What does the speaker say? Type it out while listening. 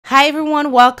Hi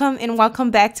everyone, welcome and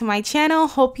welcome back to my channel.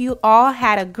 Hope you all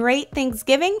had a great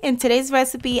Thanksgiving. In today's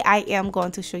recipe, I am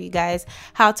going to show you guys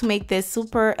how to make this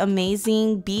super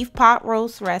amazing beef pot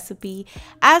roast recipe.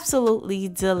 Absolutely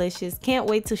delicious. Can't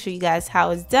wait to show you guys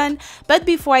how it's done. But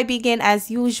before I begin, as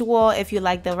usual, if you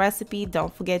like the recipe,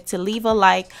 don't forget to leave a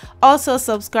like. Also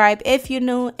subscribe if you're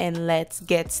new, and let's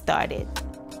get started.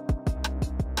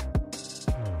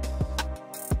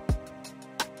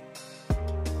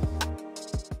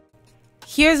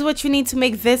 Here's what you need to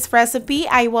make this recipe.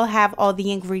 I will have all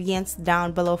the ingredients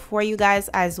down below for you guys,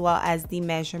 as well as the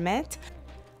measurement.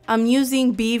 I'm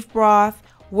using beef broth,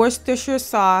 Worcestershire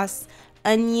sauce,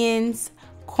 onions,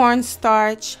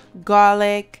 cornstarch,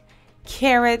 garlic,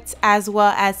 carrots, as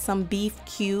well as some beef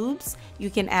cubes. You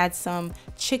can add some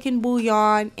chicken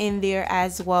bouillon in there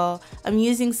as well. I'm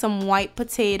using some white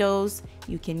potatoes.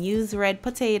 You can use red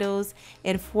potatoes.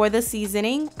 And for the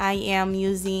seasoning, I am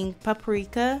using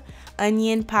paprika,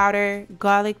 onion powder,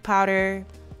 garlic powder,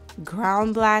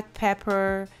 ground black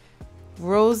pepper,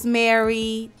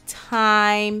 rosemary,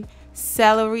 thyme,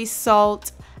 celery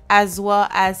salt, as well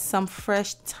as some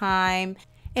fresh thyme.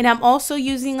 And I'm also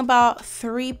using about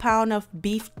 3 pounds of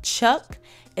beef chuck.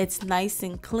 It's nice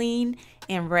and clean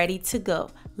and ready to go.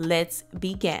 Let's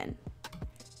begin.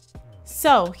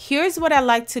 So here's what I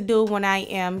like to do when I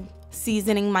am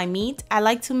seasoning my meat. I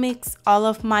like to mix all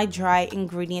of my dry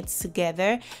ingredients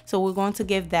together. So we're going to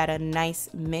give that a nice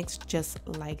mix just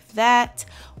like that.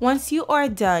 Once you are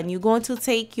done, you're going to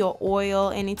take your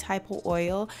oil, any type of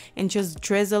oil, and just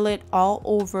drizzle it all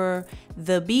over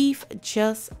the beef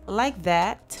just like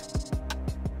that.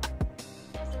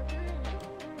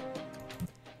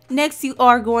 Next, you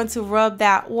are going to rub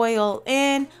that oil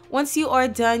in. Once you are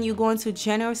done, you're going to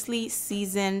generously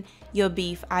season your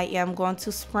beef. I am going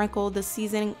to sprinkle the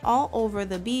seasoning all over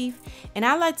the beef, and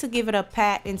I like to give it a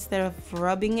pat instead of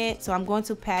rubbing it. So I'm going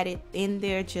to pat it in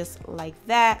there just like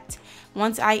that.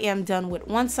 Once I am done with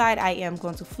one side, I am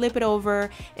going to flip it over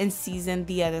and season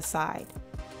the other side.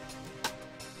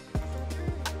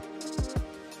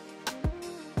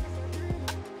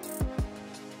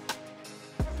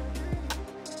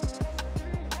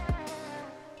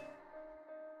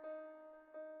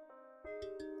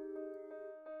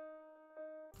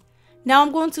 Now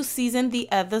I'm going to season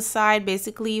the other side,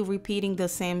 basically repeating the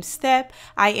same step.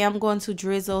 I am going to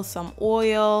drizzle some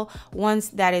oil. Once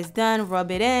that is done,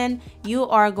 rub it in. You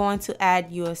are going to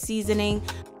add your seasoning.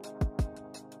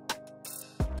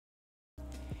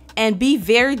 And be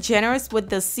very generous with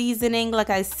the seasoning. Like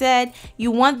I said,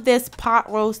 you want this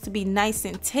pot roast to be nice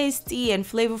and tasty and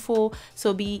flavorful,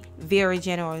 so be very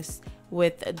generous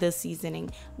with the seasoning.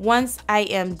 Once I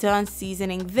am done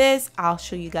seasoning this, I'll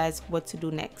show you guys what to do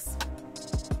next.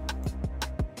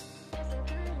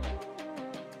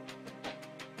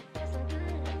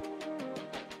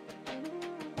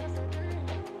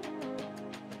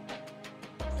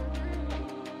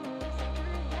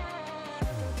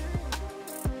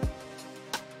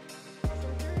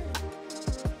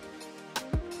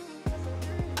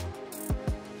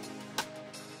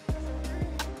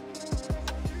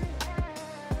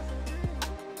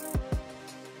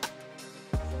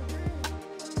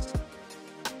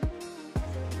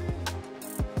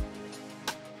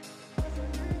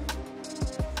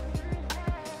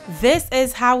 This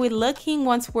is how we're looking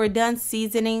once we're done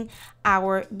seasoning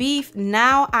our beef.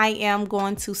 Now I am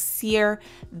going to sear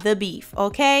the beef.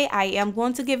 Okay, I am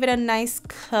going to give it a nice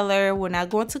color. We're not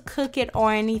going to cook it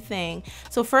or anything.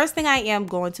 So first thing I am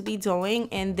going to be doing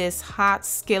in this hot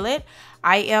skillet,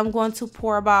 I am going to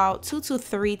pour about 2 to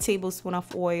 3 tablespoons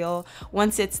of oil.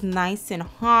 Once it's nice and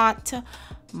hot,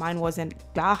 mine wasn't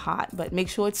that hot, but make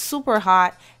sure it's super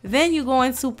hot. Then you're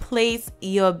going to place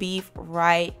your beef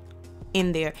right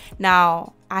in there.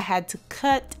 Now I had to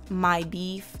cut my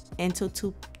beef into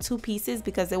two pieces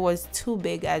because it was too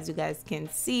big, as you guys can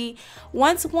see.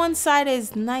 Once one side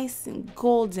is nice and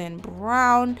golden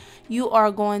brown, you are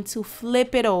going to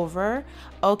flip it over.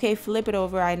 Okay, flip it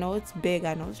over. I know it's big,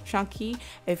 I know it's chunky.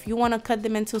 If you want to cut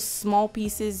them into small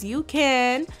pieces, you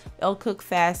can. It'll cook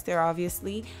faster,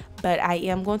 obviously, but I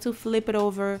am going to flip it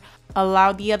over.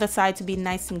 Allow the other side to be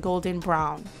nice and golden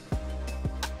brown.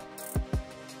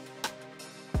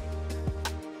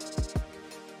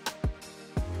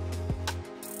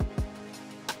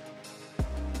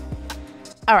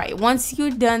 All right, once you're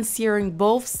done searing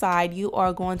both sides, you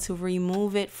are going to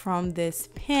remove it from this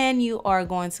pan. You are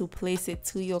going to place it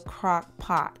to your crock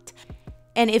pot.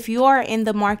 And if you are in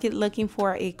the market looking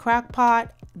for a crock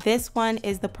pot, this one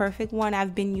is the perfect one.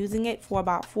 I've been using it for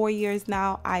about 4 years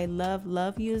now. I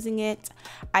love using it.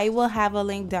 I will have a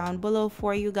link down below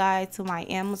for you guys to my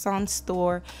Amazon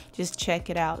store. Just check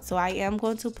it out. So I am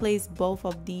going to place both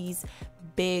of these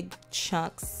big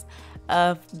chunks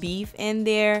of beef in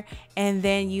there, and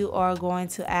then you are going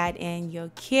to add in your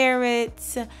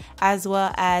carrots as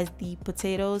well as the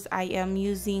potatoes. I am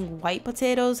using white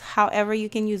potatoes, however you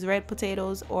can use red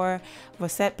potatoes or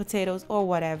russet potatoes or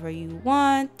whatever you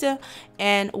want.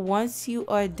 And once you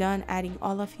are done adding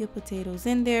all of your potatoes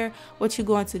in there, what you're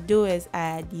going to do is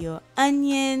add your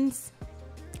onions,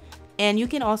 and you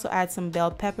can also add some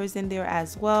bell peppers in there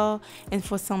as well. And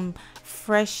for some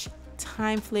fresh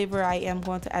thyme flavor, I am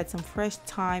going to add some fresh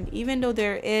thyme, even though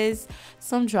there is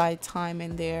some dried thyme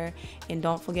in there. And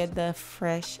don't forget the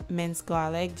fresh minced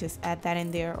garlic, just add that in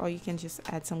there, or you can just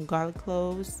add some garlic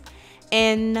cloves.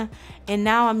 And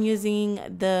now I'm using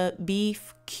the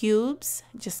beef cubes,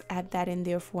 just add that in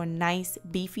there for a nice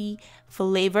beefy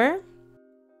flavor.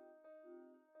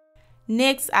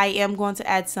 Next, I am going to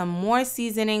add some more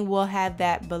seasoning. We'll have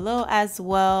that below as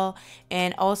well.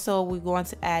 And also we're going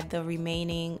to add the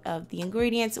remaining of the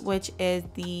ingredients, which is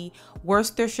the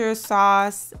Worcestershire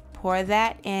sauce. Pour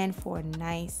that in for a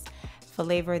nice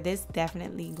flavor. This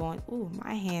definitely going, ooh,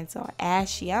 my hands are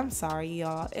ashy. I'm sorry,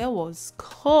 y'all. It was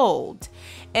cold.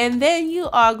 And then you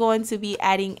are going to be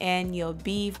adding in your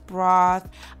beef broth,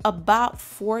 about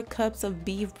 4 cups of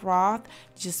beef broth.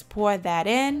 Just pour that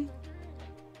in.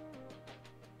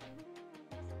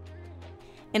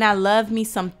 And I love me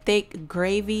some thick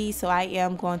gravy, so I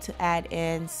am going to add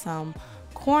in some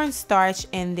cornstarch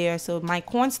in there. So my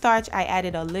cornstarch, I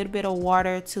added a little bit of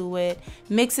water to it,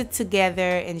 mix it together,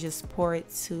 and just pour it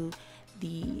to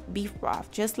the beef broth,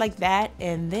 just like that.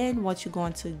 And then what you're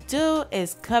going to do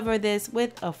is cover this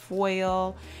with a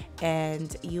foil,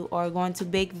 and you are going to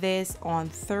bake this on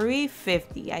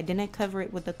 350. I didn't cover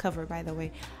it with the cover, by the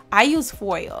way. I use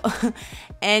foil.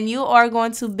 And you are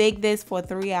going to bake this for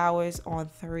 3 hours on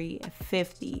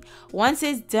 350. Once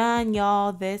it's done,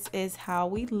 y'all, this is how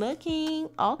we looking.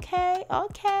 Okay.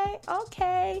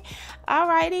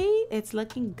 Alrighty, it's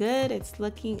looking good. It's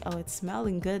looking, oh, it's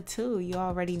smelling good too. You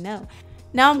already know.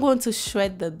 Now I'm going to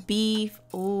shred the beef.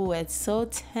 Oh, it's so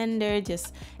tender.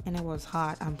 And it was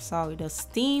hot. I'm sorry. The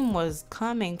steam was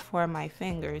coming for my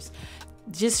fingers.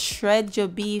 Just shred your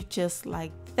beef just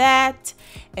like that,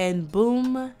 and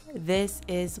boom, this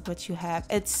is what you have.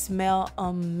 It smells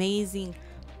amazing,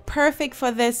 perfect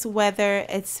for this weather.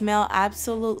 It smells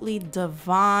absolutely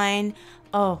divine.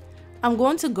 Oh, I'm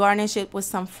going to garnish it with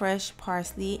some fresh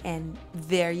parsley, and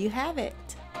there you have it.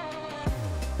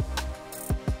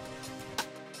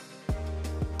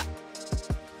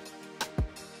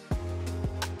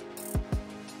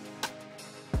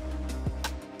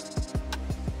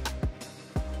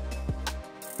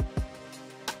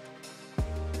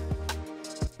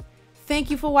 Thank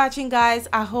you for watching, guys.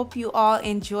 I hope you all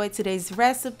enjoyed today's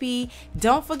recipe.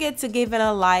 Don't forget to give it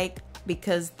a like,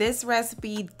 because this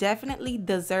recipe definitely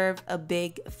deserves a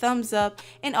big thumbs up,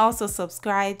 and also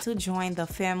subscribe to join the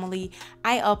family.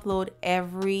 I upload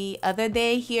every other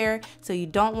day here, so you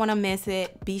don't want to miss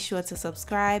it. Be sure to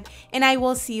subscribe, and I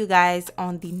will see you guys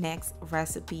on the next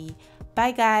recipe.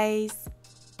 Bye, guys.